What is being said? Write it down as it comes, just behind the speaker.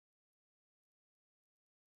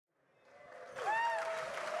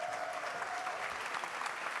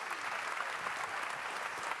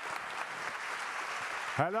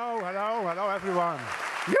Hello, hello, hello, everyone.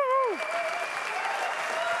 Yoo-hoo!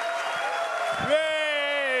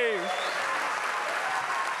 Yay!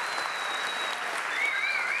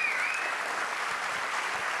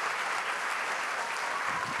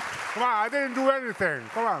 Come on, I didn't do anything.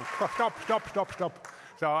 Come on, stop.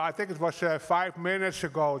 So I think it was 5 minutes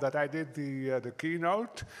ago that I did the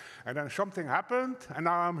keynote, and then something happened, and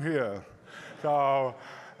now I'm here. So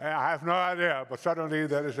I have no idea, but suddenly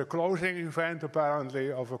there is a closing event,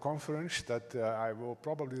 apparently, of a conference that I will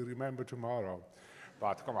probably remember tomorrow.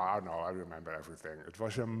 But come on, no, I remember everything. It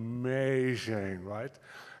was amazing, right?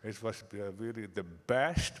 It was really the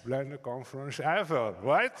best Blender conference ever,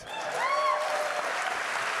 right?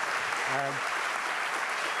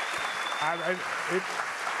 And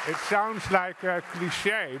it sounds like a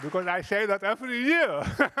cliche, because I say that every year.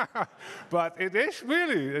 But it is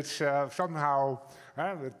really, it's somehow,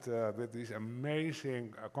 with these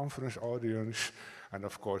amazing conference audience, and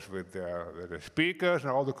of course with the speakers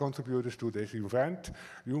and all the contributors to this event,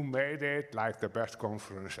 you made it like the best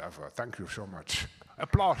conference ever. Thank you so much.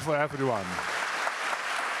 Applause for everyone.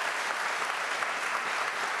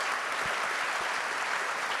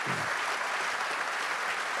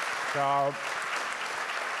 So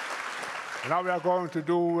now we are going to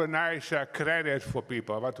do a nice credit for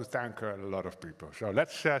people. I want to thank a lot of people. So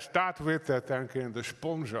let's start with thanking the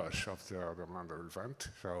sponsors of the Blender event.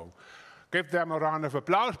 So give them a round of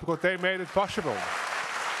applause because they made it possible.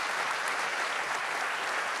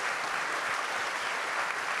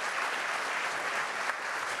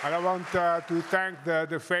 And I want to thank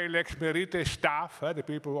the Felix Meritis staff, the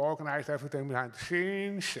people who organized everything behind the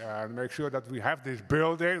scenes, and make sure that we have this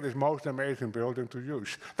building, this most amazing building to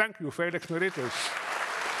use. Thank you, Felix Meritis.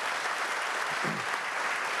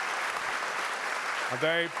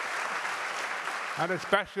 And a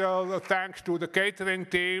special thanks to the catering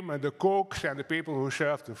team and the cooks and the people who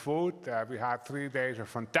served the food. We had 3 days of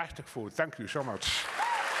fantastic food. Thank you so much.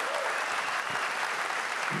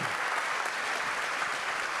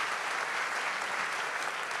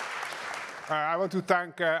 I want to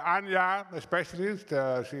thank Anja, especially.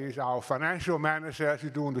 She's our financial manager.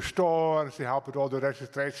 She's doing the store. She helped with all the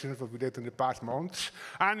registrations that we did in the past months.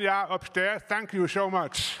 Anja, upstairs, thank you so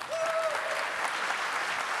much.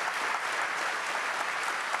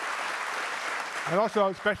 And also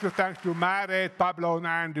a special thanks to Marit, Pablo, and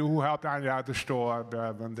Andy, who helped Anja at the store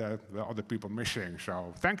when there were other people missing.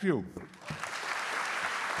 So thank you.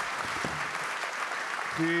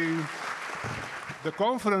 The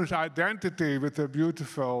conference identity with the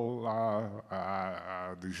beautiful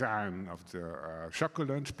design of the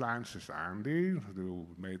succulent plants is Andy, who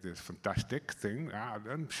made this fantastic thing.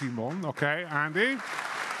 And Simon, okay, Andy.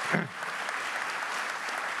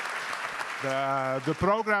 The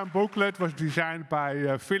program booklet was designed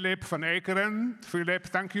by Philip van Ekeren. Philip,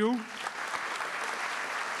 thank you.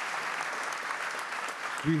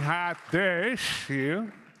 We had this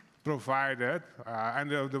here. Provided,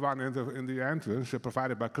 and the one in the entrance,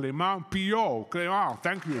 provided by Clément Pillot. Clément,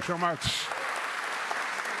 thank you so much.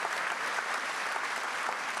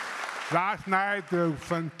 Last night, the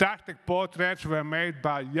fantastic portraits were made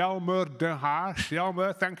by Jelmer de Haas.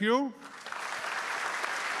 Jelmer, thank you.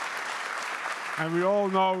 And we all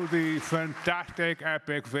know the fantastic,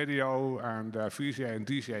 epic video and VJ and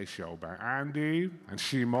DJ show by Andy and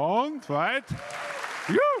Simon, right?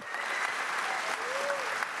 You.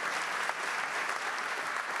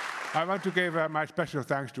 I want to give my special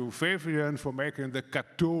thanks to Vivian for making the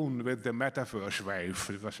cartoon with the metaverse wave.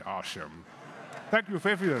 It was awesome. Thank you,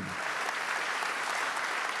 Vivian.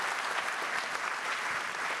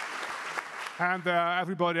 And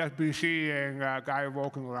everybody has been seeing a guy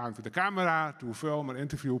walking around with the camera to film and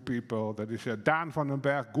interview people. That is Daan van den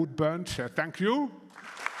Berg, Good Bunch. Thank you.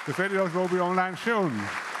 The videos will be online soon.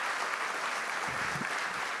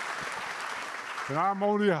 And I'm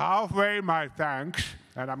only halfway my thanks.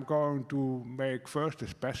 And I'm going to make first a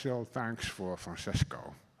special thanks for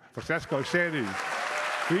Francesco. Francesco Seri.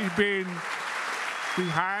 He's been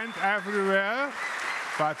behind everywhere,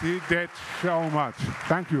 but he did so much.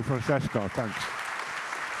 Thank you, Francesco. Thanks.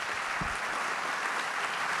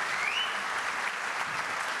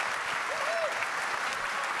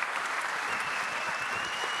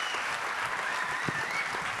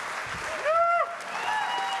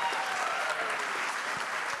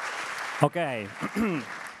 Okay,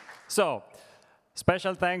 so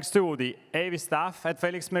special thanks to the AV staff at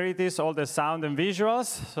Felix Meritis, all the sound and visuals.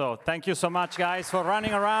 So thank you so much, guys, for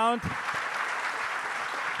running around.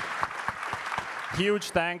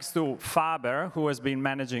 Huge thanks to Faber, who has been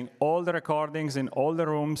managing all the recordings in all the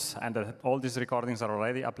rooms, and all these recordings are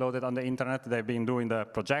already uploaded on the internet. They've been doing the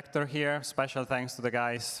projector here. Special thanks to the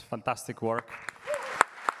guys. Fantastic work.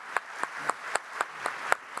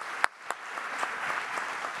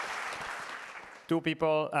 Two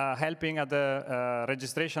people helping at the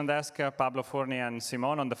registration desk, Pablo Forni and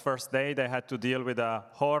Simone. On the first day, they had to deal with a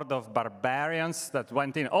horde of barbarians that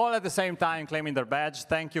went in all at the same time claiming their badge.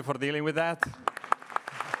 Thank you for dealing with that.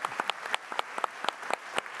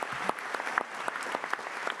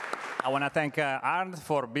 I want to thank Arnd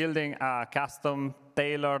for building a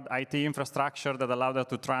custom-tailored IT infrastructure that allowed us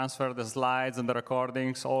to transfer the slides and the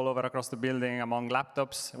recordings all over across the building among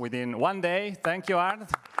laptops within one day. Thank you, Arnd.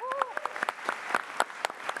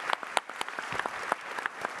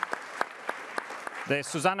 The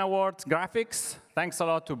Susanna Award graphics, thanks a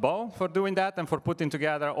lot to Bo for doing that and for putting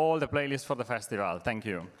together all the playlists for the festival. Thank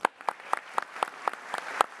you.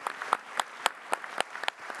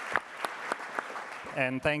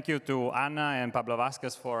 And thank you to Anna and Pablo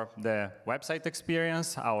Vasquez for the website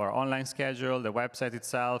experience, our online schedule, the website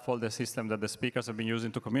itself, all the system that the speakers have been using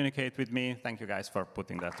to communicate with me. Thank you guys for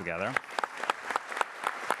putting that together.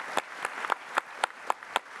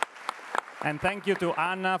 And thank you to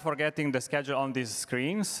Anna for getting the schedule on these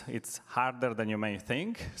screens. It's harder than you may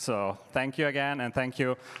think. So thank you again, and thank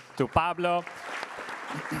you to Pablo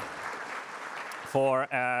for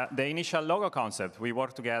the initial logo concept. We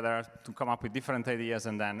worked together to come up with different ideas,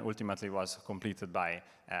 and then ultimately was completed by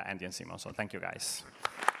Andy and Simon. So thank you, guys.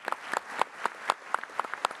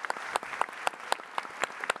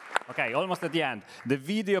 OK, almost at the end. The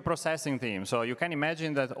video processing team. So you can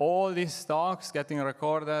imagine that all these talks getting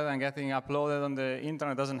recorded and getting uploaded on the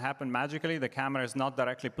internet doesn't happen magically. The camera is not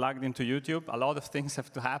directly plugged into YouTube. A lot of things have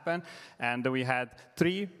to happen. And we had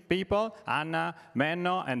 3 people, Anna,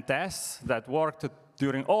 Menno, and Tess, that worked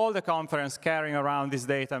during all the conference carrying around this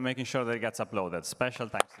data and making sure that it gets uploaded. Special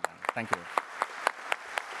thanks to them. Thank you.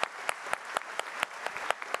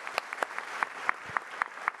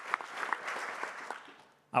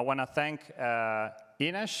 I want to thank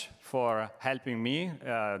Ines for helping me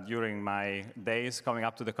during my days coming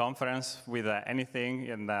up to the conference with anything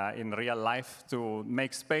in real life to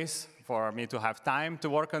make space for me to have time to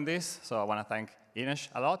work on this. So I want to thank Ines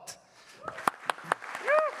a lot.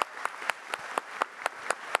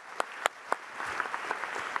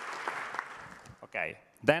 OK.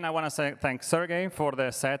 Then I want to thank Sergey for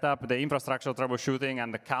the setup, the infrastructure troubleshooting,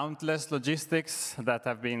 and the countless logistics that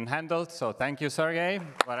have been handled. So thank you, Sergey,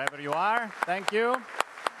 wherever you are. Thank you.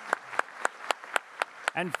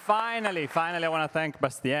 And finally, I want to thank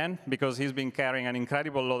Bastien, because he's been carrying an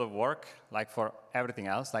incredible load of work, like for everything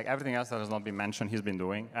else. Like everything else that has not been mentioned, he's been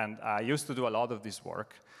doing. And I used to do a lot of this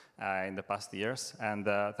work in the past years. And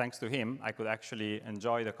thanks to him, I could actually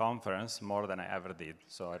enjoy the conference more than I ever did.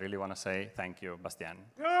 So I really want to say thank you, Bastien.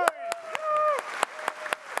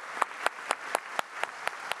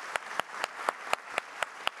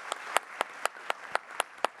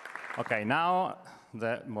 OK, now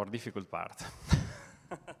the more difficult part.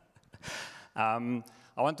 I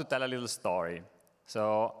want to tell a little story.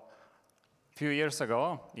 So a few years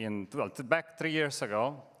ago, back 3 years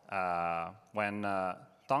ago, when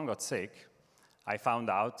Tom got sick, I found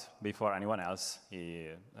out before anyone else. He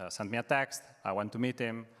sent me a text. I went to meet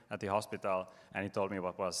him at the hospital, and he told me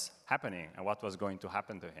what was happening and what was going to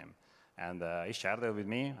happen to him. And he shared it with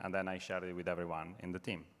me, and then I shared it with everyone in the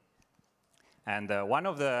team. And one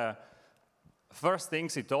of the first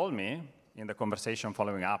things he told me in the conversation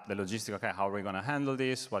following up, the logistics, OK, how are we going to handle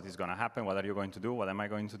this? What is going to happen? What are you going to do? What am I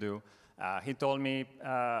going to do? He told me,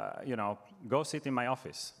 go sit in my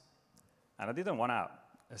office. And I didn't want to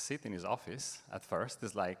sit in his office at first.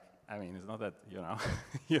 It's like, I mean, it's not that,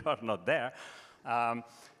 you are not there.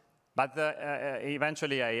 But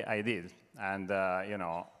eventually I did. And,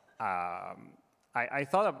 I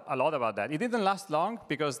thought a lot about that. It didn't last long,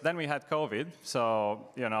 because then we had COVID.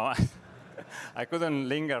 So, I couldn't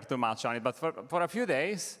linger too much on it. But for a few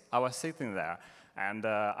days, I was sitting there. And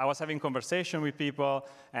I was having conversation with people,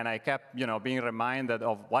 and I kept, being reminded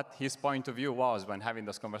of what his point of view was when having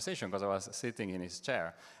this conversation, because I was sitting in his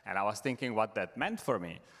chair. And I was thinking what that meant for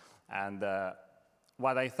me. And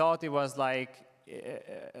what I thought, it was like,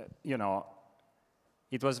 it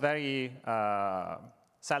was very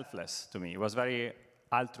selfless to me. It was very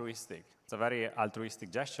altruistic. It's a very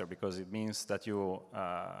altruistic gesture, because it means that you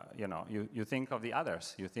think of the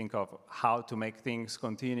others. You think of how to make things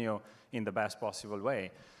continue in the best possible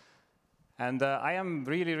way. And I am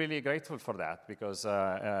really, really grateful for that, because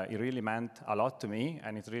it really meant a lot to me,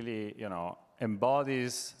 and it really,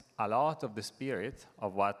 embodies a lot of the spirit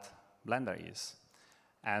of what Blender is.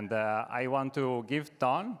 And I want to give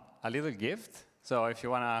Ton a little gift. So if you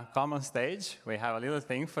want to come on stage, we have a little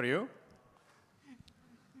thing for you.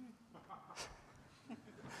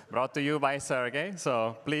 Brought to you by Sergey.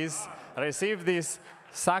 So please receive this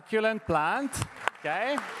succulent plant.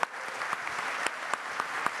 Okay?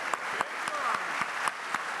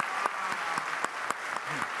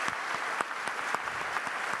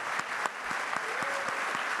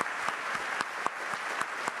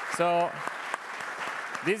 So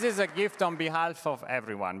this is a gift on behalf of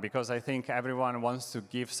everyone, because I think everyone wants to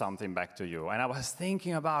give something back to you. And I was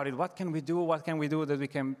thinking about it, what can we do that we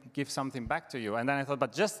can give something back to you? And then I thought,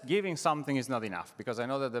 but just giving something is not enough, because I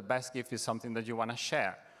know that the best gift is something that you want to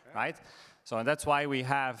share, right? So that's why we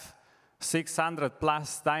have 600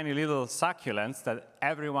 plus tiny little succulents that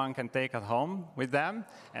everyone can take at home with them,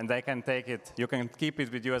 and they can take it, you can keep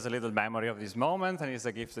it with you as a little memory of this moment, and it's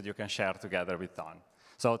a gift that you can share together with Ton.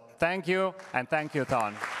 So thank you, and thank you,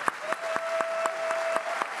 Ton.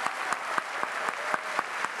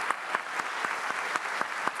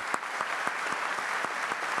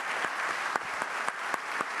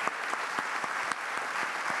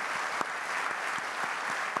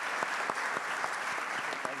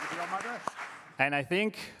 And I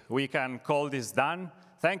think we can call this done.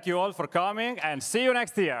 Thank you all for coming, and see you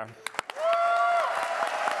next year.